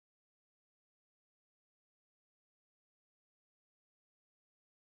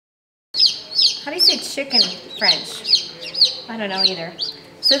How do you say chick in French? I don't know either.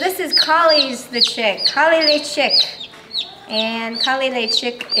 So this is Cauli's the chick. Cauli Le Chick. And Cauli Le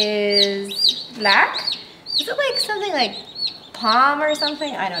Chick is black. Is it like something like palm or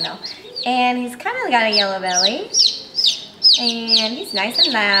something? I don't know. And he's kind of got a yellow belly. And he's nice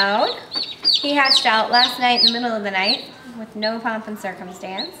and loud. He hatched out last night in the middle of the night with no pomp and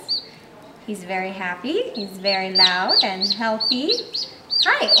circumstance. He's very happy. He's very loud and healthy.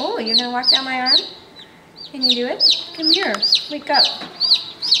 Hi. Oh, you're going to walk down my arm? Can you do it? Come here. Wake up.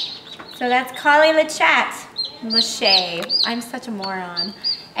 So that's Cauli Le Chat. Le Chat. I'm such a moron.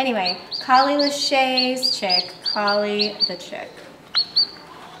 Anyway, Cauli Le Chat's chick. Cauli the chick.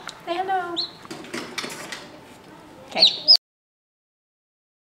 Say hello. Okay.